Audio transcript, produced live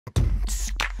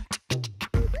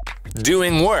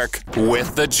Doing Work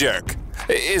with the Jerk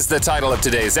is the title of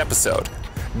today's episode.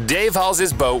 Dave hauls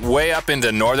his boat way up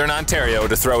into northern Ontario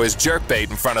to throw his jerkbait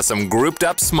in front of some grouped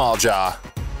up small jaw.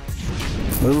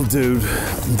 Little dude,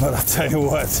 but I'll tell you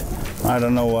what, I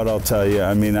don't know what I'll tell you.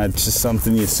 I mean, it's just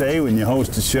something you say when you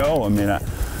host a show. I mean,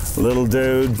 little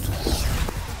dude.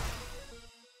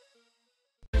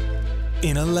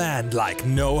 In a land like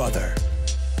no other,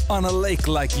 on a lake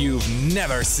like you've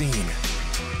never seen.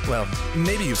 Well,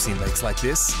 maybe you've seen lakes like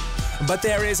this, but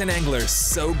there is an angler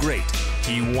so great,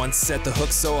 he once set the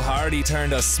hook so hard he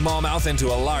turned a smallmouth into a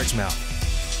largemouth.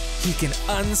 He can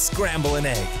unscramble an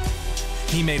egg.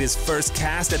 He made his first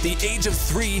cast at the age of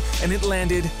 3 and it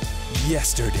landed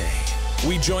yesterday.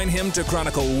 We join him to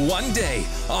chronicle one day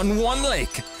on one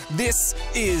lake. This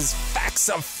is Facts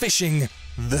of Fishing,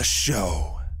 the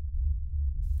show.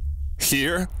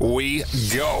 Here we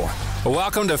go.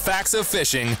 Welcome to Facts of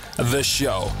Fishing, the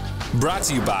show. Brought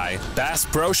to you by Bass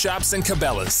Pro Shops and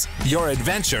Cabela's. Your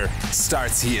adventure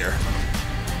starts here.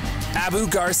 Abu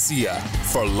Garcia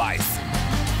for life.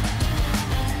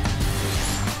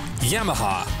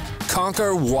 Yamaha,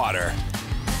 Conquer Water.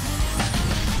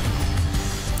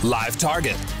 Live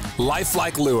Target,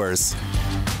 lifelike lures.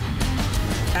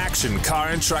 Action Car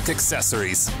and Truck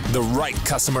Accessories, the right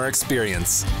customer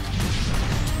experience.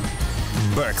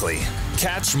 Berkeley,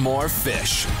 catch more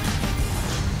fish.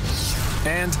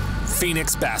 And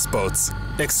Phoenix Bass Boats,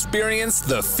 experience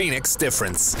the Phoenix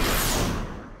difference.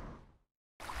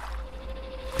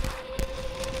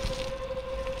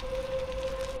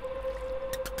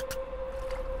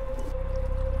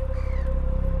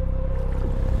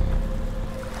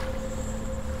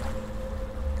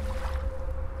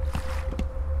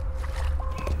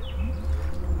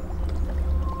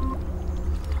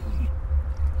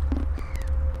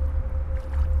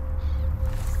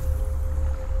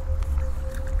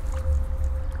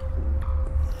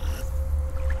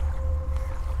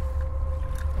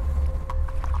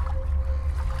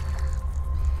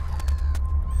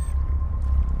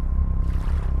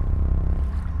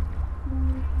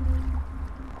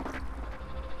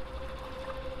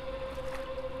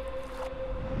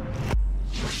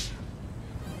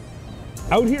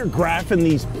 Out here graphing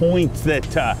these points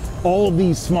that all of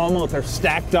these smallmouth are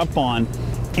stacked up on,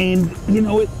 and you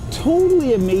know, it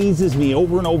totally amazes me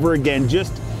over and over again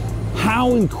just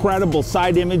how incredible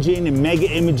side imaging and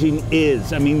mega imaging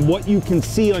is. I mean, what you can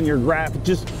see on your graph, it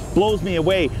just blows me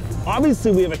away.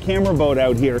 Obviously we have a camera boat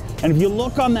out here, and if you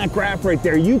look on that graph right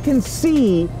there, you can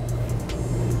see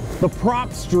the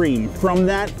prop stream from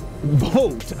that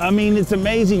boat. I mean, it's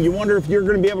amazing. You wonder if you're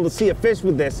going to be able to see a fish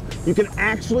with this. You can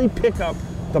actually pick up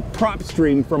the prop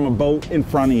stream from a boat in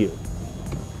front of you.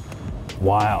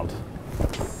 Wild.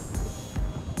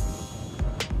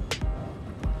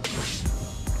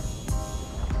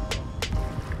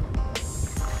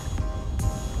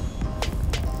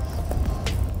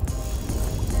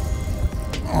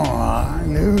 Oh, I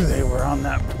knew they were on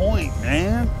that point,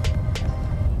 man.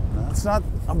 That's not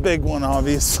a big one,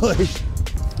 obviously.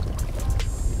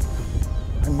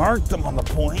 I marked them on the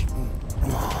point.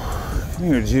 Come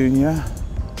here, Junior.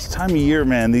 It's time of year,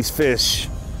 man. These fish,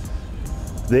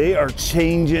 they are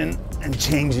changing and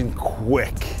changing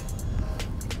quick.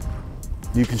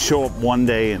 You can show up one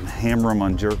day and hammer them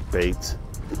on jerk baits,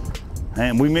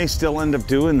 and we may still end up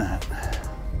doing that.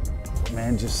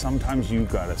 Man, just sometimes you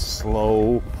gotta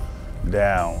slow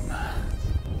down.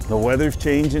 The weather's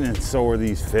changing and so are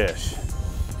these fish.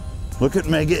 Look at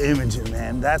mega imaging,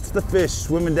 man. That's the fish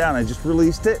swimming down. I just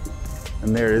released it,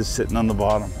 and there it is sitting on the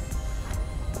bottom.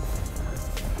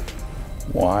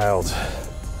 Wild.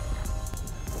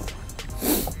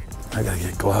 I gotta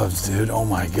get gloves, dude. Oh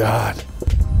my God.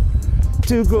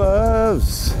 2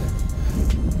 gloves.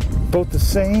 Both the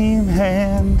same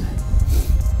hand.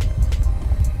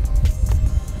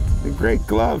 They're great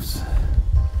gloves.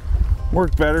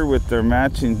 Work better with their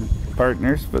matching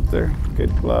partners, but they're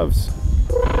good gloves.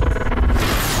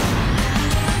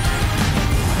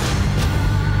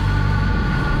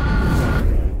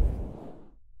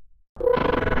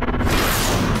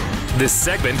 This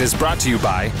segment is brought to you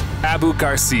by Abu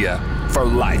Garcia for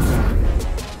life.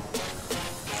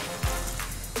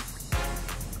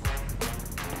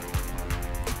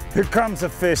 Here comes a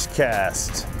fish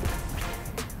cast.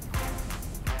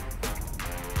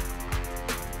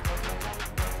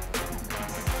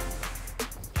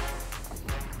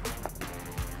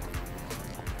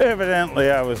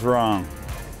 Evidently, I was wrong.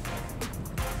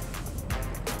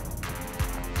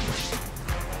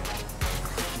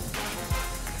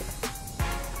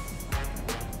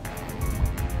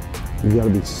 You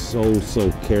gotta be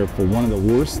so careful. One of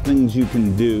the worst things you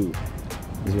can do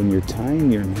is when you're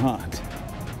tying your knot,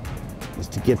 is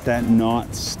to get that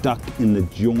knot stuck in the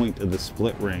joint of the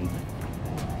split ring.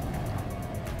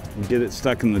 You get it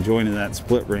stuck in the joint of that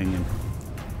split ring and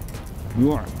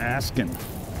you are asking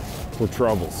for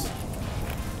troubles.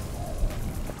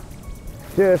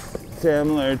 Just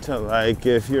similar to like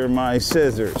if you're my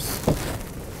scissors.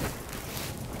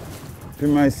 If you're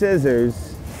my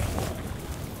scissors,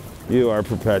 you are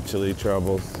perpetually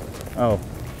troubles. Oh,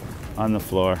 on the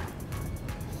floor.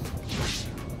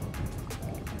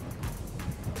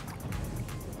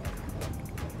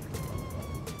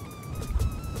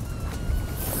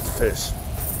 Fish.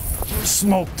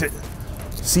 Smoked it.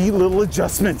 See, little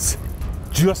adjustments.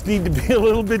 Just need to be a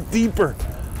little bit deeper.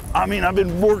 I mean, I've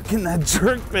been working that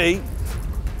jerkbait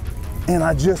and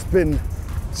I've just been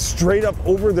straight up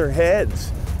over their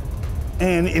heads.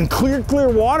 And in clear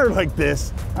water like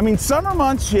this, I mean, summer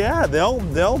months, yeah,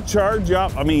 they'll charge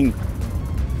up. I mean,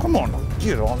 come on,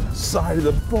 get on the side of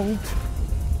the boat.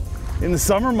 In the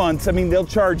summer months, I mean, they'll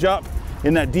charge up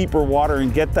in that deeper water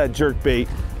and get that jerkbait.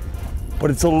 But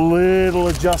it's a little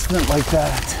adjustment like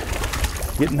that.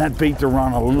 Getting that bait to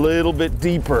run a little bit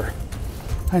deeper.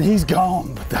 And he's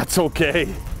gone, but that's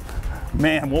okay.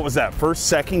 Man, what was that, first,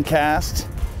 second cast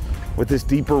with this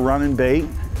deeper running bait?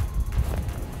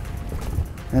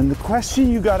 And the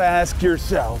question you gotta ask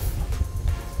yourself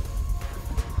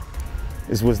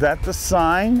is, was that the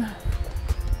sign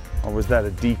or was that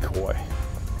a decoy?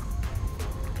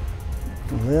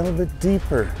 A little bit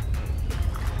deeper.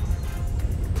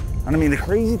 And I mean, the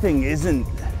crazy thing isn't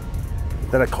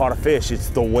that I caught a fish, it's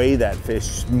the way that fish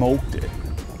smoked it.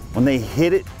 When they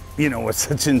hit it, you know, with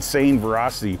such insane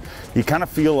veracity, you kind of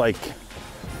feel like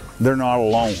they're not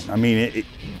alone. I mean,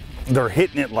 they're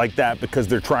hitting it like that because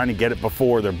they're trying to get it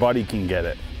before their buddy can get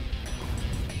it.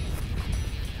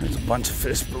 There's a bunch of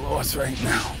fish below us right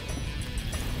now.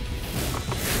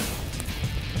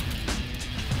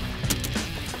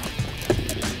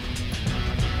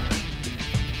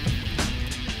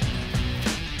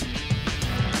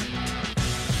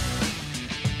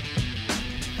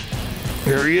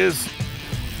 There he is.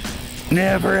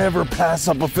 Never ever pass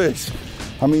up a fish.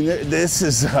 I mean, this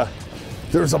is,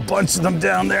 there's a bunch of them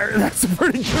down there. That's a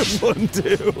pretty good one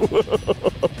too.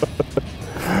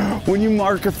 When you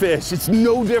mark a fish, it's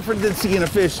no different than seeing a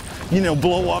fish, you know,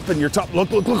 blow up in your top.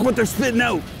 Look what they're spitting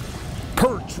out.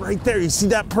 Perch right there. You see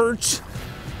that perch?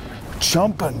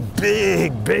 Chumping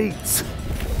big baits.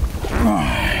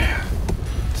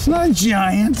 It's not a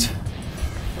giant,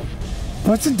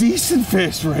 but it's a decent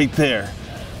fish right there.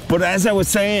 But as I was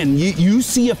saying, you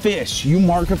see a fish, you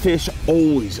mark a fish,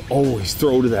 always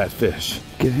throw to that fish.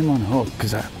 Get him on hook,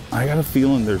 because I got a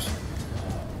feeling there's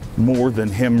more than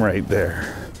him right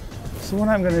there. So what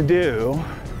I'm gonna do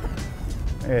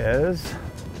is,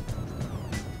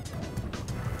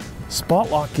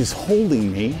 spot lock is holding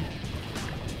me,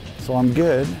 so I'm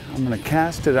good. I'm gonna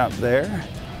cast it up there,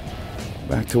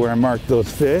 back to where I marked those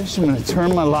fish. I'm gonna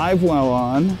turn my live well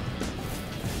on.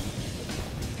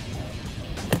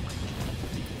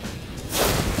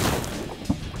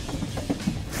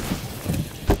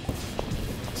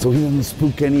 So he doesn't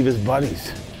spook any of his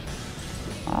buddies.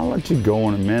 I'll let you go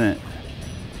in a minute.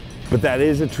 But that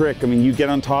is a trick. I mean, you get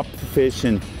on top of the fish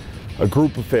and a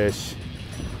group of fish,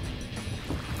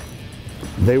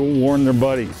 they will warn their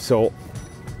buddies. So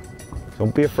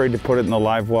don't be afraid to put it in the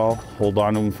live well. Hold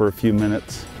on to them for a few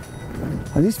minutes.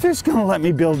 Are these fish gonna let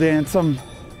me bill dance them?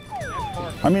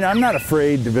 I mean, I'm not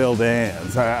afraid to bill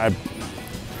dance.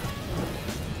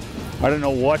 I don't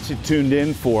know what you tuned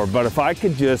in for, but if I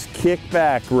could just kick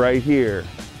back right here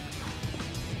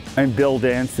and bill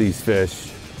dance these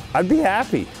fish, I'd be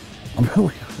happy. I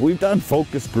mean, we've done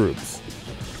focus groups.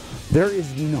 There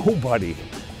is nobody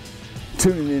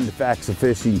tuning into Facts of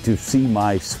Fishing to see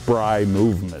my spry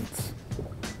movements,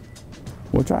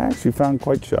 which I actually found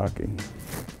quite shocking.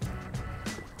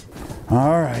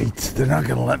 All right, they're not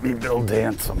gonna let me bill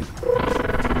dance them.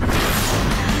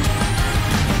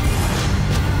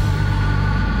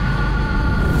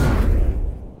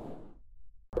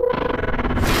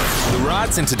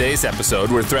 Rods in today's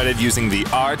episode were threaded using the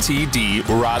RTD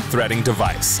rod threading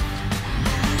device.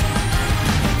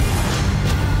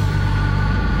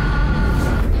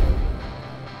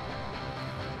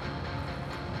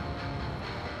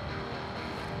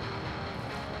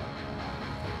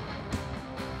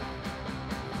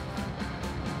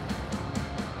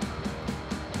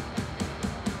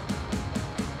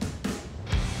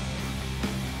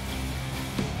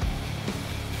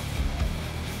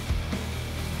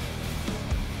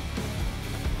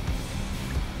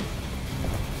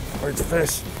 Where's the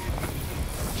fish?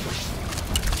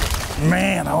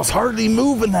 Man, I was hardly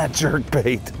moving that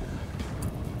jerkbait.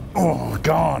 Oh,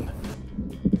 gone.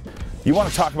 You want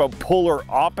to talk about polar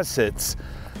opposites.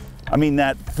 I mean,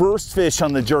 that first fish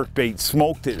on the jerkbait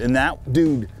smoked it, and that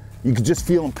dude, you could just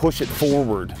feel him push it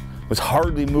forward. Was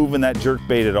hardly moving that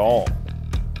jerkbait at all.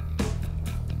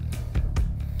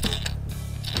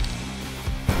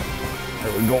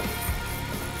 There we go.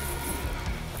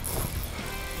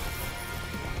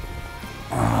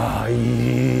 Ah,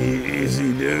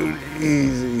 easy, dude,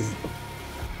 easy.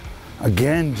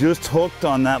 Again, just hooked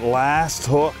on that last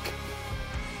hook.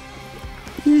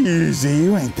 Easy,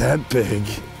 you ain't that big.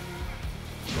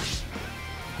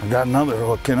 I got another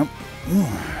hook in him.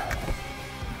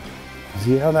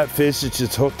 See how that fish is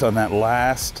just hooked on that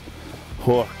last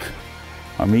hook?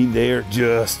 I mean, they are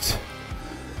just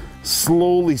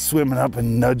slowly swimming up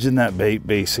and nudging that bait,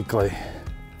 basically.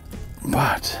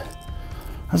 But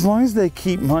as long as they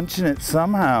keep munching it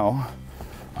somehow,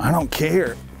 I don't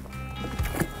care.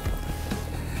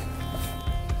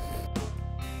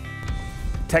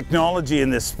 Technology in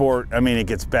this sport, I mean, it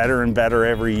gets better and better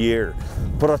every year.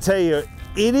 But I'll tell you,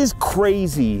 it is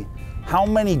crazy how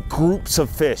many groups of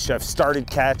fish I've started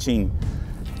catching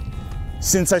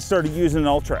since I started using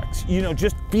Ultrex. You know,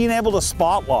 just being able to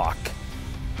spot lock.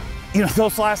 You know,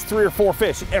 those last 3 or 4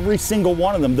 fish, every single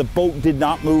one of them, the boat did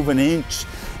not move an inch.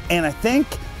 And I think,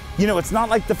 you know, it's not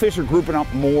like the fish are grouping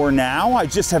up more now. I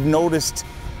just have noticed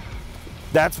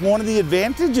that's one of the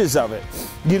advantages of it.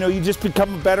 You know, you just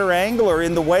become a better angler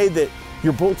in the way that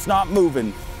your boat's not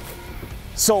moving.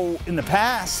 So in the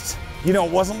past, you know,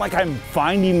 it wasn't like I'm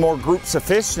finding more groups of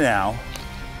fish now.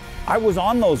 I was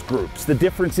on those groups. The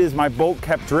difference is my boat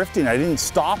kept drifting. I didn't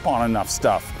stop on enough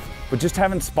stuff. But just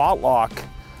having spot lock,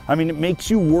 I mean, it makes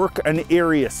you work an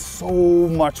area so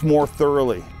much more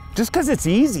thoroughly. Just because it's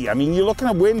easy. I mean, you're looking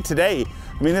at wind today.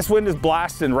 I mean, this wind is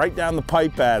blasting right down the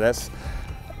pipe at us.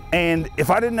 And if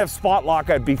I didn't have spot lock,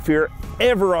 I'd be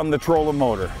forever on the trolling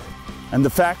motor. And the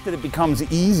fact that it becomes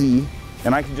easy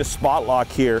and I can just spot lock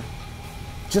here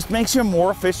just makes you a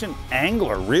more efficient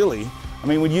angler, really. I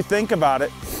mean, when you think about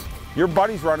it, your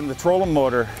buddy's running the trolling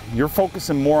motor, you're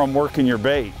focusing more on working your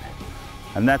bait.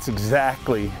 And that's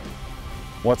exactly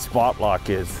what spot lock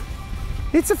is.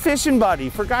 It's a fishing buddy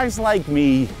for guys like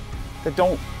me that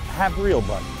don't have real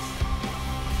buddies.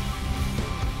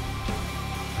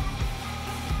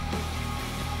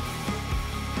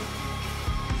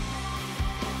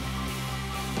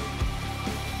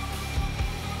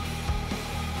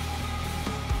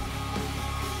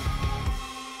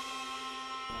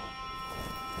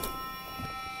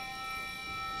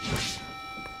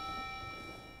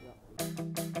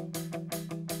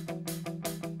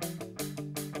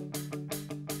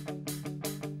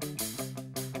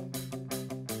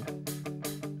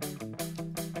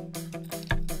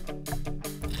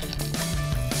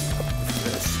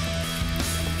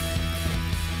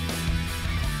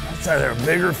 It's either a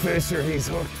bigger fish or he's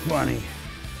hooked funny.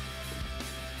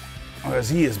 Or as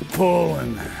he is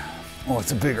pulling. Oh,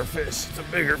 it's a bigger fish. It's a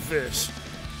bigger fish.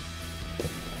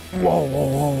 Whoa, whoa,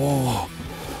 whoa, whoa.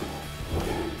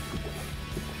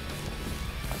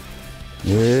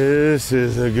 This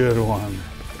is a good one.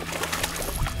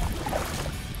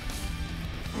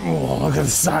 Oh, look at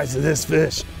the size of this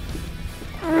fish.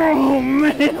 Oh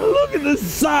man, look at the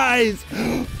size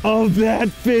of that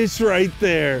fish right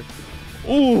there.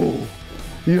 Ooh,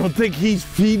 you don't think he's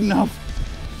feeding up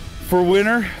for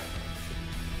winter?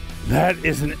 That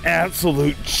is an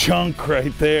absolute chunk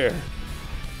right there.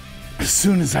 As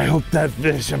soon as I hooked that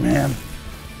fish, man,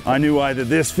 I knew either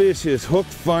this fish is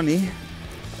hooked funny.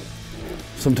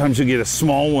 Sometimes you get a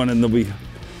small one and they'll be,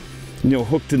 you know,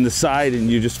 hooked in the side and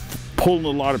you're just pulling a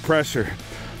lot of pressure.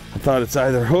 I thought it's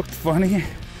either hooked funny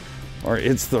or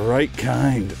it's the right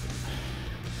kind.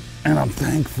 And I'm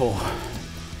thankful.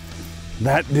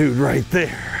 That dude right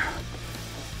there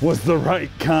was the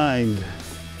right kind.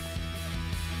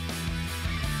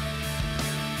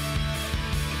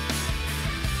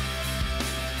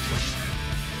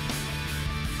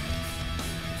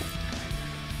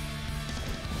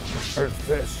 There's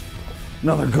fish.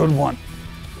 Another good one.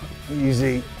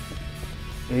 Easy.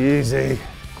 Easy.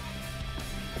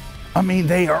 I mean,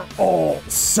 they are all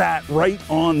sat right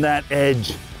on that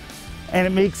edge. And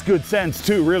it makes good sense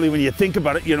too, really, when you think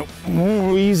about it, you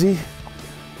know, easy.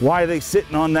 Why are they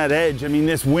sitting on that edge? I mean,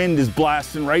 this wind is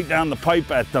blasting right down the pipe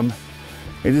at them.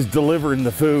 It is delivering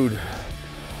the food.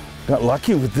 Got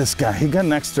lucky with this guy. He got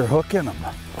an extra hook in him.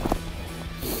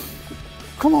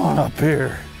 Come on up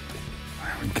here.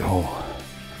 There we go.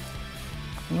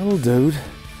 Little dude.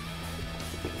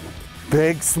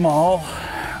 Big, small.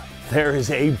 There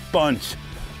is a bunch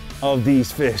of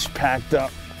these fish packed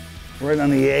up right on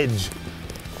the edge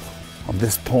of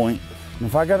this point. And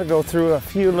if I gotta go through a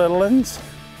few little ones,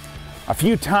 a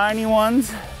few tiny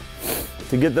ones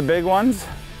to get the big ones,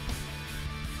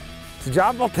 it's a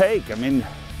job I'll take. I mean,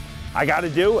 I gotta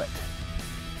do it.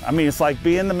 I mean, it's like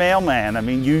being the mailman. I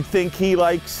mean, you think he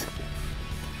likes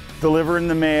delivering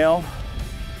the mail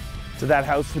to that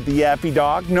house with the yappy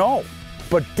dog? No,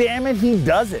 but damn it, he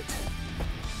does it.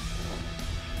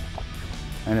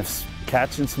 And if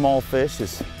catching small fish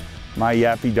is my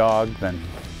yappy dog, then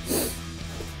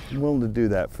I'm willing to do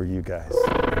that for you guys.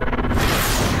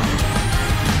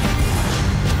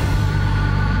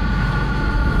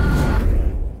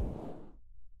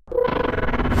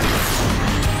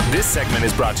 This segment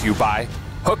is brought to you by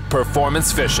Hook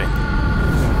Performance Fishing.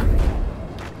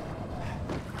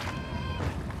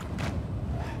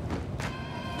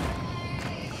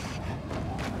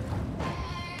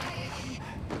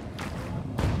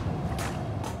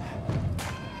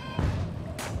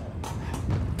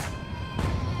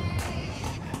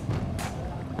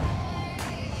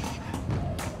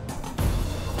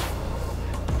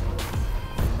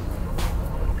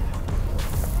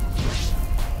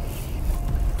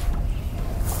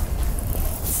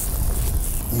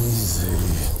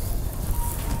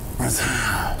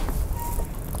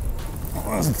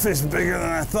 That was a fish bigger than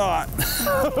I thought.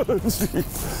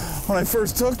 When I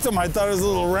first hooked him, I thought it was a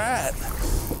little rat.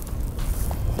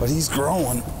 But he's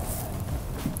growing.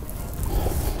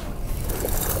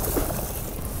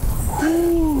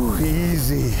 Ooh,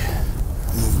 easy.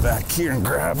 Move back here and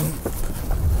grab him.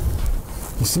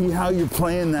 You see how you're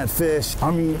playing that fish?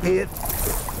 I mean,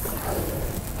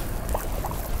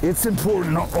 it's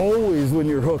important always when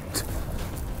you're hooked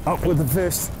up with a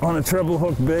fish on a treble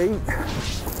hook bait,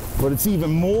 but it's even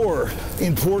more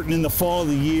important in the fall of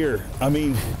the year. I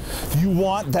mean, you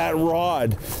want that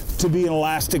rod to be an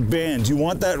elastic band. You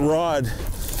want that rod,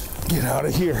 get out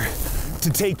of here, to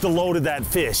take the load of that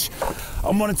fish.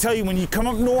 I'm gonna tell you, when you come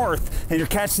up north and you're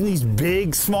catching these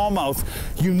big smallmouth,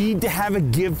 you need to have a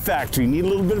give factor. You need a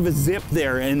little bit of a zip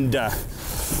there, and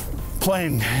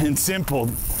plain and simple,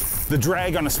 the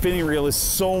drag on a spinning reel is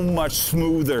so much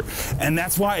smoother, and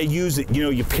that's why I use it. You know,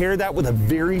 you pair that with a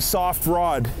very soft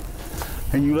rod,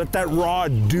 and you let that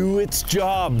rod do its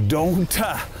job. Don't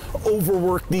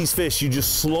overwork these fish. You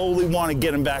just slowly want to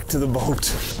get them back to the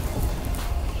boat.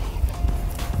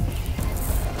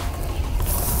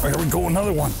 There we go,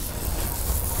 another one.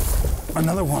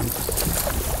 Another one.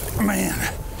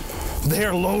 Man,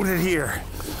 they're loaded here.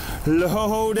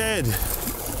 Loaded.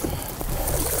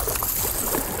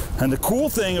 And the cool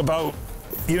thing about,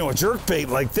 you know, a jerkbait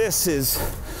like this is,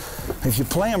 if you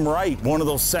play them right, one of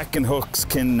those second hooks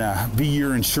can be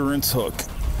your insurance hook.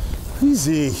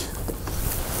 Easy.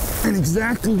 And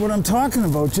exactly what I'm talking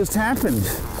about just happened.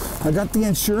 I got the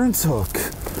insurance hook,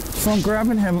 so I'm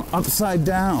grabbing him upside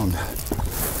down.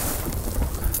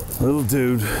 Little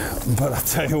dude, but I'll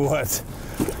tell you what.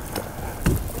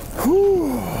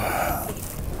 Whew.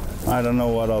 I don't know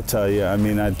what I'll tell you. I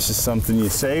mean, it's just something you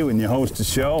say when you host a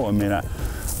show. I mean,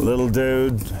 little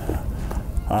dude,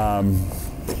 I'll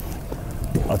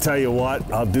tell you what,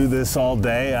 I'll do this all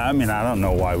day. I mean, I don't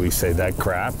know why we say that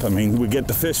crap. I mean, we get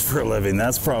to fish for a living.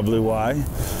 That's probably why.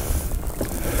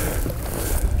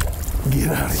 Get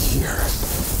out of here.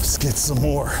 Let's get some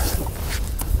more.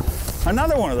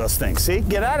 Another one of those things, see?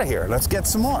 Get out of here. Let's get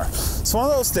some more. It's one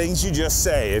of those things you just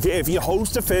say. If you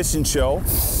host a fishing show,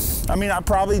 I mean, I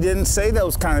probably didn't say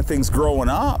those kind of things growing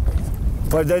up,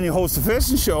 but then you host a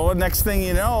fishing show, and next thing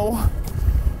you know,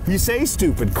 you say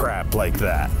stupid crap like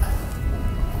that.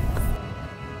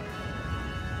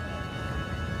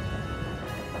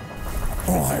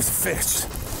 Oh, there's a fish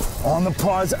on the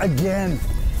pause again.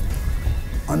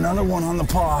 Another one on the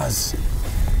pause.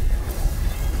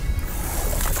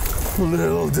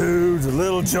 Little dude,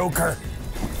 little joker.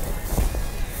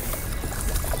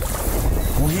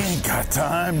 We ain't got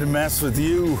time to mess with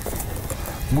you.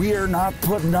 We are not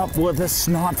putting up with a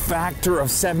snot factor of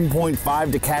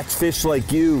 7.5 to catch fish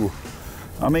like you.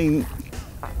 I mean,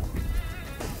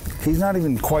 he's not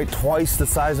even quite twice the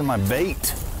size of my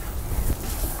bait.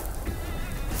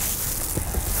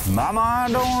 Mama,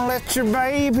 don't let your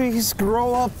babies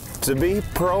grow up to be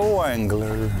pro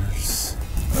anglers.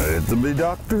 Let them be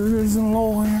doctors and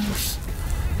lawyers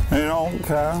and all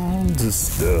kinds of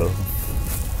stuff.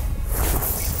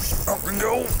 Up we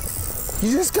go.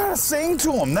 You just gotta sing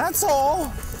to them, that's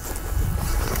all.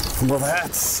 Well,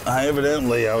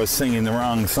 evidently I was singing the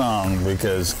wrong song,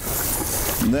 because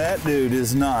that dude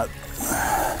is not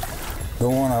the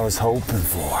one I was hoping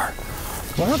for.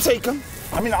 Well, I'll take him.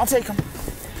 I'll take him.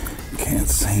 Can't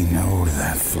say no to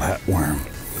that flatworm.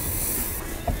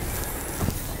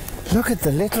 Look at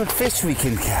the little fish we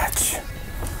can catch.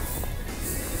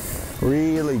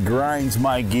 Really grinds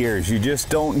my gears. You just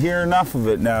don't hear enough of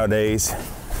it nowadays.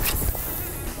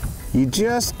 You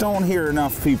just don't hear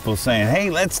enough people saying, hey,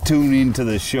 let's tune into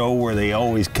the show where they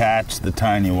always catch the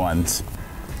tiny ones.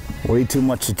 Way too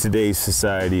much of today's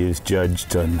society is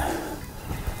judged on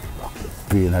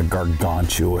being a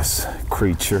gargantuous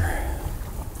creature.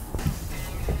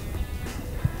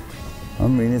 I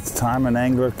mean, it's time an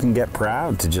angler can get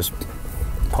proud to just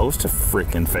post a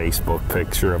freaking Facebook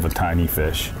picture of a tiny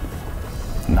fish,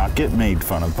 not get made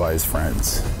fun of by his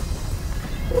friends.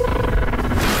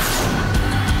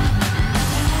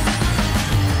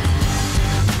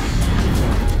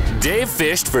 Dave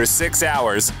fished for 6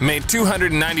 hours, made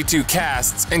 292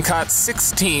 casts, and caught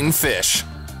 16 fish.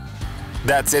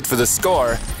 That's it for the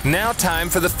score. Now time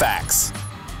for the facts.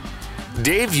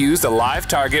 Dave used a live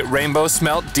target rainbow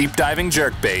smelt deep diving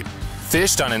jerkbait,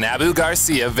 fished on an Abu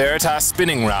Garcia Veritas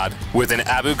spinning rod with an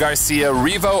Abu Garcia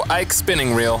Revo Ike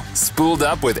spinning reel, spooled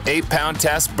up with 8-pound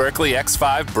test Berkley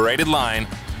X5 braided line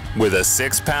with a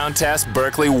 6-pound test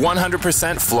Berkley 100%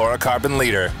 fluorocarbon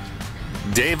leader.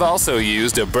 Dave also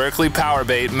used a Berkley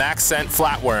Powerbait Max Scent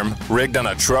flatworm rigged on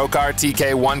a Trokar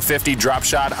TK 150 drop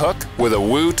shot hook with a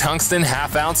Woo tungsten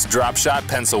half-ounce drop shot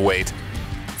pencil weight.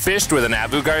 Fished with an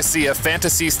Abu Garcia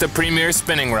Fantasista Premier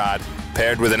spinning rod,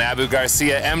 paired with an Abu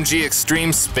Garcia MG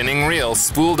Extreme spinning reel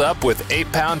spooled up with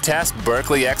 8-pound test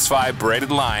Berkley X5 braided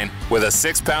line with a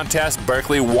 6-pound test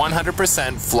Berkley 100%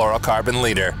 fluorocarbon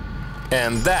leader.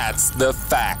 And that's the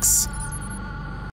facts.